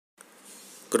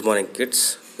Good morning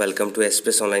kids, welcome to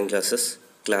SPS online classes,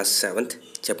 class 7th,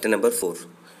 chapter number 4.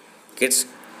 Kids,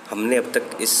 हमने अब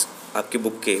तक इस आपकी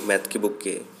बुक के मैथ की बुक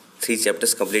के 3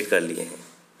 चैप्टर्स कंप्लीट कर लिए हैं.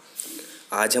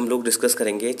 आज हम लोग डिस्कस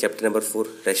करेंगे चैप्टर नंबर 4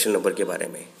 रैशनल नंबर के बारे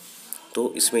में.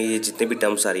 तो इसमें ये जितने भी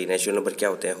टर्म्स आ रही है, नेचुरल नंबर क्या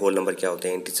होते हैं, होल नंबर क्या होते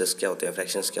हैं, इंटीजर्स क्या होते हैं,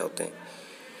 फ्रैक्शंस क्या होते हैं,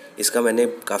 इसका मैंने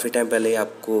काफ़ी टाइम पहले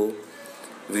आपको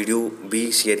वीडियो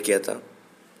भी शेयर किया था.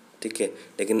 ठीक है,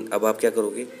 लेकिन अब आप क्या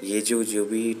करोगे, ये जो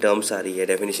भी टर्म्स आ रही है,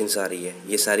 डेफिनेशंस आ रही है,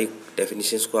 ये सारी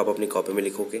डेफिनेशंस को आप अपनी कॉपी में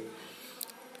लिखोगे.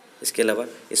 इसके अलावा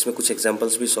इसमें कुछ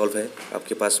एग्जांपल्स भी सॉल्व है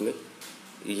आपके पास में.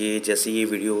 ये जैसे ये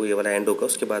वीडियो ये वाला एंड होगा,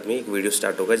 उसके बाद में एक वीडियो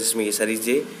स्टार्ट होगा जिसमें ये सारी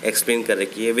चीज़ें एक्सप्लेन कर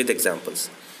रखी है विद एग्जांपल्स.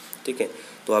 ठीक है,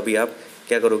 तो अभी आप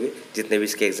क्या करोगे, जितने भी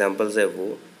इसके एग्जांपल्स है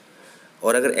वो,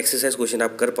 और अगर एक्सरसाइज क्वेश्चन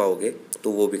आप कर पाओगे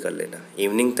तो वो भी कर लेना.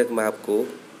 इवनिंग तक मैं आपको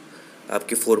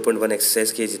आपके 4.1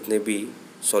 एक्सरसाइज के जितने भी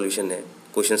सॉल्यूशन है,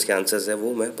 क्वेश्चंस के आंसर्स है,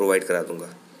 वो मैं प्रोवाइड करा दूंगा.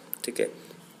 ठीक है,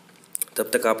 तब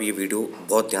तक आप ये वीडियो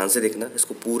बहुत ध्यान से देखना,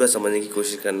 इसको पूरा समझने की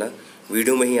कोशिश करना.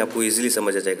 वीडियो में ही आपको इजीली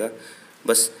समझ आ जाएगा,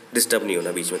 बस डिस्टर्ब नहीं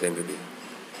होना बीच में कहीं भी.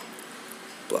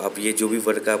 तो आप ये जो भी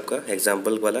वर्क है आपका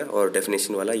एग्जाम्पल वाला और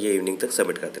डेफिनेशन वाला, ये इवनिंग तक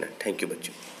सबमिट कर देना. थैंक यू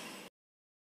बच्चों.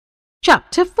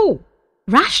 Chapter 4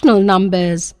 Rational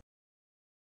Numbers.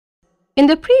 In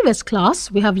the previous class,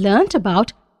 we have learnt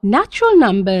about natural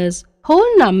numbers,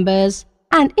 whole numbers,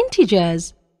 and integers.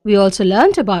 We also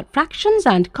learnt about fractions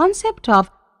and concept of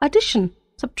addition,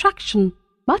 subtraction,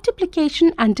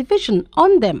 multiplication and division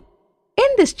on them.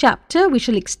 In this chapter, we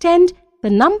shall extend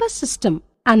the number system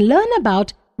and learn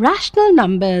about rational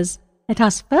numbers. Let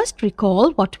us first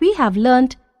recall what we have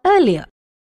learnt earlier.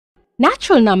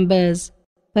 Natural numbers.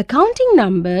 The counting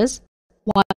numbers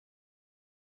 1,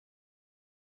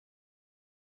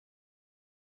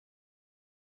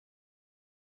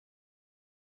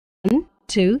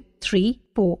 2, 3,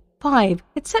 4, 5,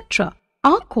 etc.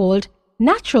 are called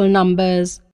natural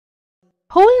numbers.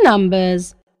 Whole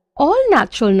numbers. All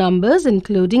natural numbers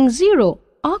including 0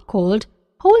 are called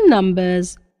whole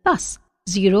numbers. Thus,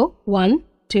 0, 1,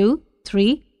 2,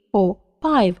 3, 4,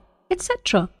 5,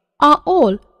 etc. are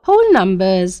all whole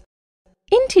numbers.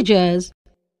 Integers.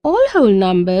 All whole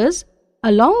numbers,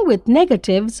 along with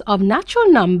negatives of natural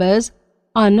numbers,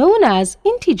 are known as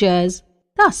integers.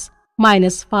 Thus,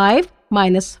 -5,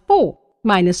 -4,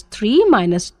 -3,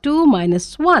 -2,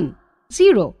 -1,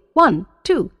 0, 1,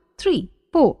 2, 3,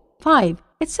 4, 5,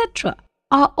 etc.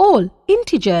 are all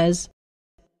integers.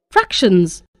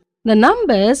 Fractions. The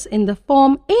numbers in the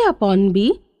form a upon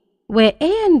b, where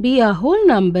a and b are whole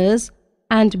numbers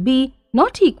and b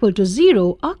not equal to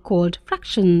 0 are called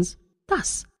fractions.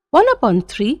 Thus, 1 upon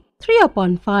 3, 3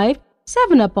 upon 5,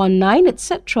 7 upon 9,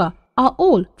 etc. are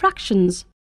all fractions.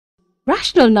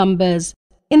 Rational numbers.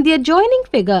 In the adjoining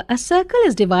figure, a circle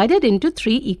is divided into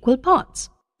 3 equal parts.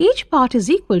 Each part is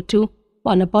equal to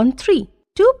 1 upon 3.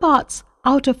 2 parts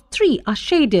out of 3 are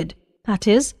shaded. That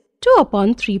is, 2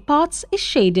 upon 3 parts is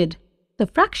shaded. The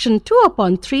fraction 2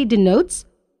 upon 3 denotes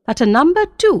that a number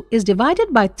 2 is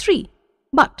divided by 3,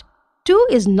 but 2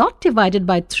 is not divided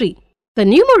by 3. The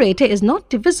numerator is not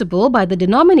divisible by the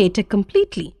denominator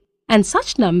completely, and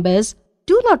such numbers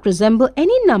do not resemble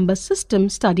any number system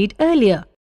studied earlier.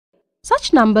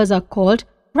 Such numbers are called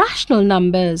rational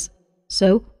numbers. So,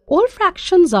 all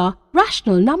fractions are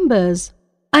rational numbers.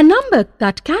 A number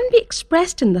that can be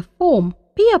expressed in the form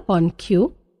p upon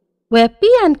q, where p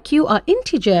and q are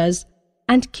integers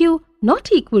and q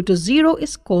not equal to 0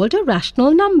 is called a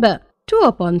rational number. 2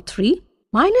 upon 3,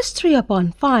 -3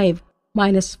 upon 5,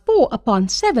 -4 upon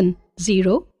 7,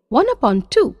 0, 1 upon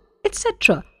 2,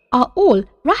 etc. are all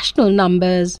rational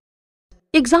numbers.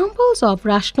 Examples of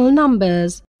rational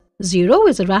numbers. 0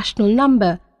 is a rational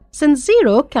number since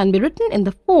 0 can be written in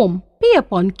the form p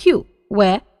upon q,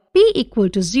 where p equal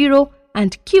to 0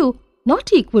 and q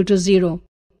not equal to 0.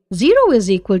 0 is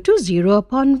equal to 0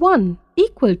 upon 1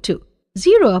 equal to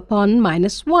 0 upon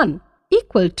 -1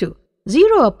 equal to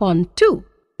 0 upon 2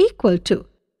 equal to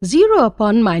 0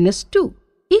 upon -2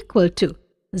 equal to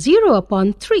 0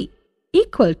 upon 3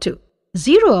 equal to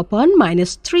 0 upon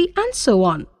 -3 and so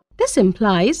on. This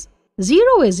implies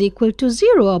 0 is equal to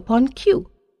 0 upon q,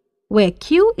 where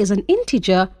q is an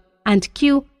integer and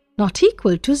q not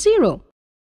equal to 0.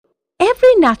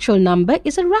 Every natural number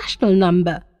is a rational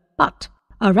number, but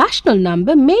a rational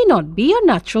number may not be a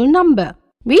natural number.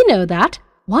 We know that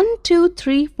 1, 2,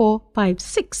 3, 4, 5,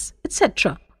 6,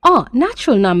 etc. are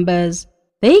natural numbers.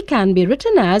 They can be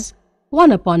written as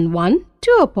 1 upon 1,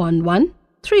 2 upon 1,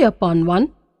 3 upon 1,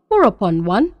 4 upon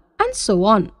 1, and so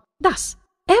on. Thus,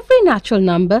 every natural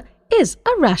number is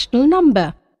a rational number.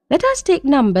 Let us take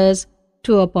numbers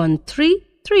 2 upon 3,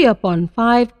 3 upon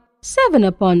 5, 7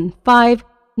 upon 5,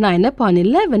 9 upon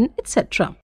 11,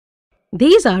 etc.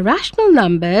 These are rational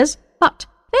numbers, but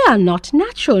they are not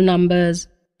natural numbers.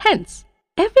 Hence,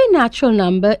 every natural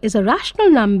number is a rational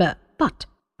number, but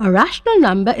a rational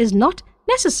number is not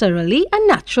necessarily a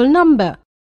natural number.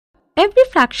 Every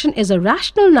fraction is a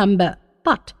rational number,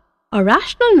 but a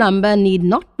rational number need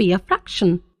not be a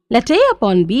fraction. Let a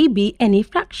upon b be any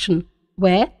fraction,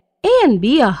 where a and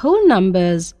b are whole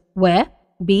numbers, where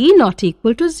b not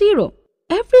equal to 0.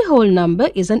 Every whole number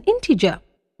is an integer.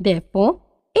 Therefore,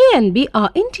 a and b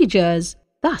are integers.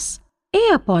 Thus,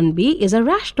 a upon b is a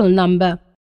rational number.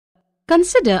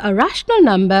 Consider a rational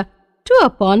number 2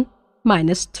 upon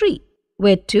minus 3,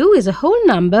 where 2 is a whole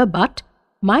number but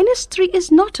minus 3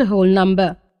 is not a whole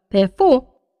number. Therefore,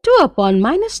 2 upon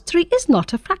minus 3 is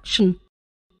not a fraction.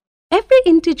 Every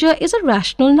integer is a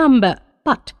rational number,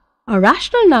 but a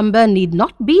rational number need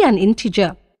not be an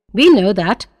integer. We know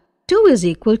that 2 is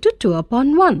equal to 2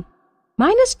 upon 1.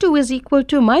 Minus 2 is equal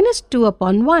to minus 2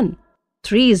 upon 1.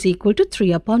 3 is equal to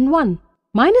 3 upon 1.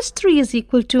 Minus 3 is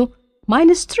equal to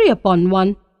minus 3 upon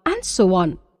 1, and so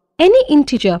on. Any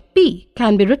integer p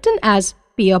can be written as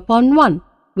p upon 1,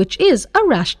 which is a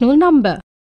rational number.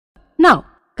 Now,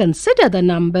 consider the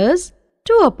numbers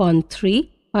 2 upon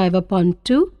 3, 5 upon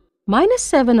 2, minus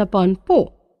 7 upon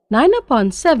 4, 9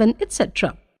 upon 7,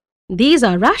 etc. These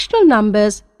are rational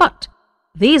numbers, but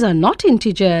these are not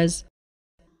integers.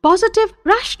 Positive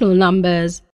rational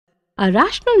numbers. A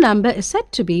rational number is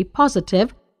said to be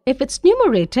positive if its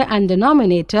numerator and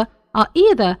denominator are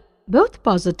either both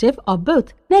positive or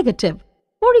both negative.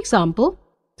 For example,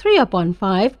 3 upon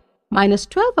 5, minus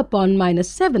 12 upon minus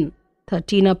 7,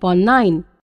 13 upon 9,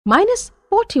 minus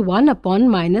 41 upon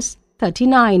minus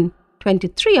 39,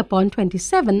 23 upon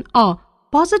 27 are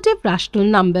positive rational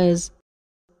numbers.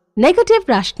 Negative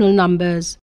rational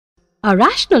numbers. A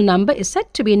rational number is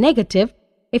said to be negative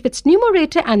if its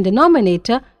numerator and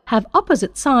denominator have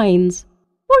opposite signs.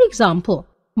 For example,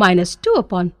 minus 2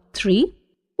 upon 3,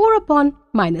 4 upon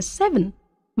minus 7,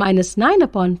 minus 9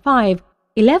 upon 5,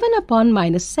 11 upon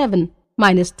minus 7,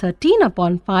 minus 13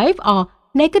 upon 5 are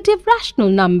negative rational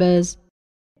numbers.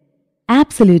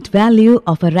 Absolute value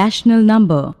of a rational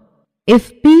number.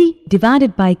 If p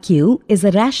divided by q is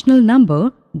a rational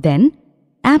number, then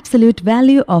absolute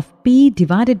value of p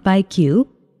divided by q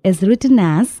is written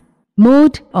as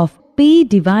mod of p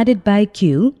divided by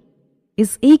q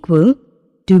is equal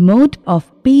to mod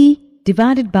of p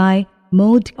divided by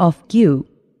mod of q.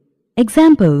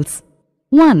 Examples: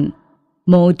 1.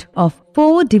 Mod of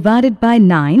 4 divided by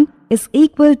 9 is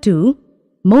equal to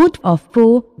mod of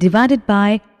 4 divided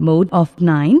by mod of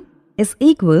 9 is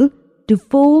equal to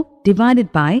 4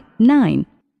 divided by 9.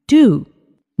 2.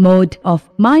 Mod of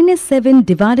minus 7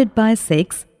 divided by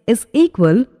 6 is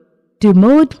equal to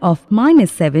mod of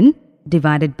minus 7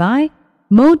 divided by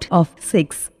mod of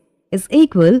 6 is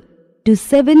equal to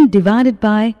 7 divided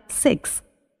by 6.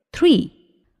 3.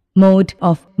 Mod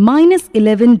of minus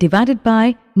 11 divided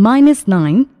by minus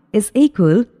 9 is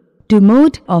equal to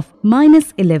mod of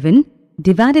minus 11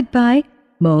 divided by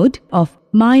mod of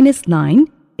minus 9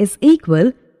 is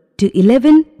equal to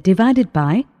 11 divided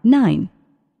by 9.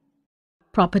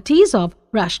 Properties of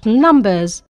rational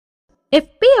numbers. If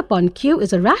p upon q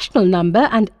is a rational number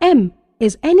and m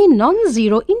is any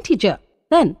non-zero integer,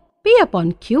 then p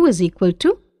upon q is equal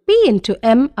to p into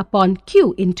m upon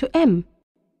q into m.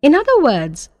 In other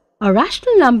words, a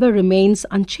rational number remains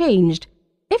unchanged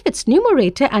if its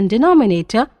numerator and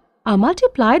denominator are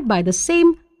multiplied by the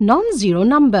same non-zero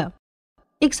number.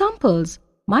 Examples: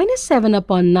 minus 7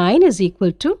 upon 9 is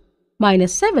equal to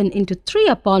minus 7 into 3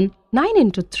 upon 9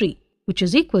 into 3, which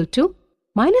is equal to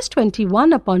minus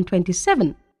 21 upon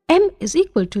 27. M is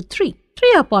equal to 3.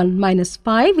 3 upon minus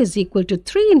 5 is equal to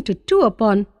 3 into 2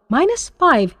 upon minus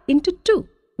 5 into 2,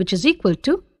 which is equal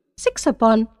to 6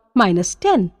 upon minus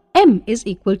 10. M is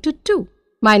equal to 2.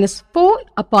 Minus 4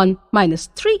 upon minus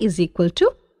 3 is equal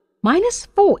to minus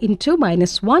 4 into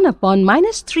minus 1 upon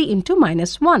minus 3 into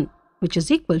minus 1, which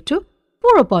is equal to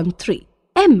 4 upon 3.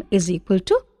 M is equal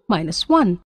to minus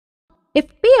 1. If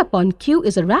p upon q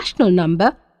is a rational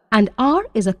number and r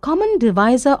is a common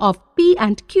divisor of p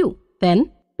and q,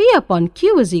 then p upon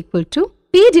q is equal to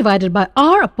p divided by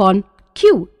r upon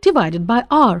q divided by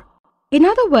r. In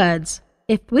other words,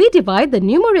 if we divide the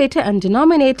numerator and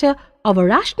denominator of a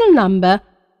rational number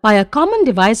by a common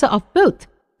divisor of both,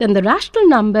 then the rational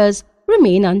numbers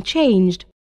remain unchanged.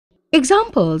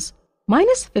 Examples: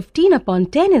 minus 15 upon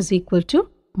 10 is equal to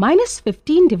minus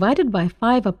 15 divided by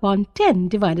 5 upon 10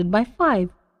 divided by 5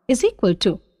 is equal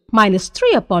to minus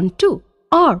 3 upon 2.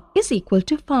 R is equal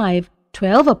to 5.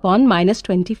 12 upon minus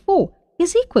 24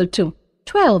 is equal to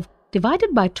 12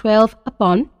 divided by 12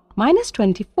 upon minus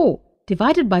 24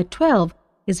 divided by 12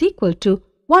 is equal to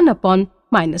 1 upon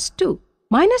minus 2.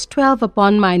 Minus 12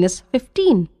 upon minus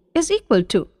 15 is equal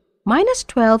to minus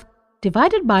 12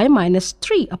 divided by minus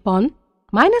 3 upon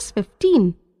minus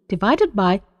 15 divided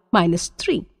by minus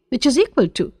 3, which is equal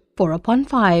to 4 upon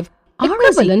 5,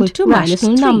 equivalent to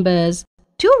rational numbers.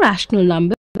 Two rational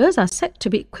numbers are said to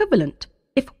be equivalent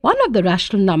if one of the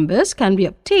rational numbers can be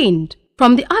obtained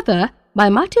from the other by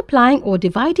multiplying or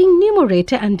dividing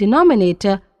numerator and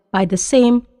denominator by the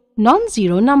same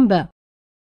non-zero number.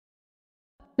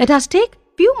 Let us take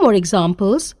few more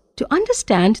examples to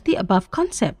understand the above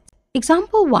concept.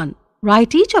 Example 1.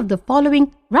 Write each of the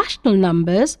following rational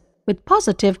numbers with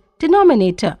positive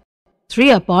denominator.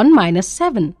 3 upon minus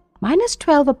 7 minus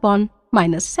 12 upon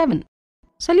minus 7.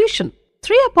 Solution.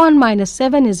 3 upon minus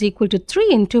 7 is equal to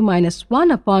 3 into minus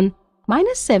 1 upon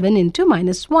minus 7 into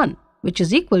minus 1, which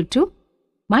is equal to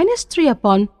minus 3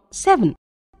 upon 7.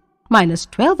 Minus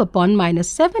 12 upon minus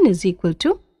 7 is equal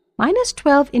to minus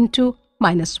 12 into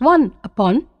minus 1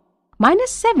 upon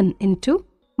minus 7 into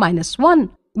minus 1,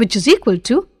 which is equal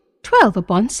to 12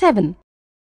 upon 7.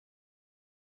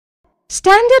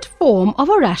 Standard form of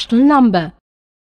a rational number.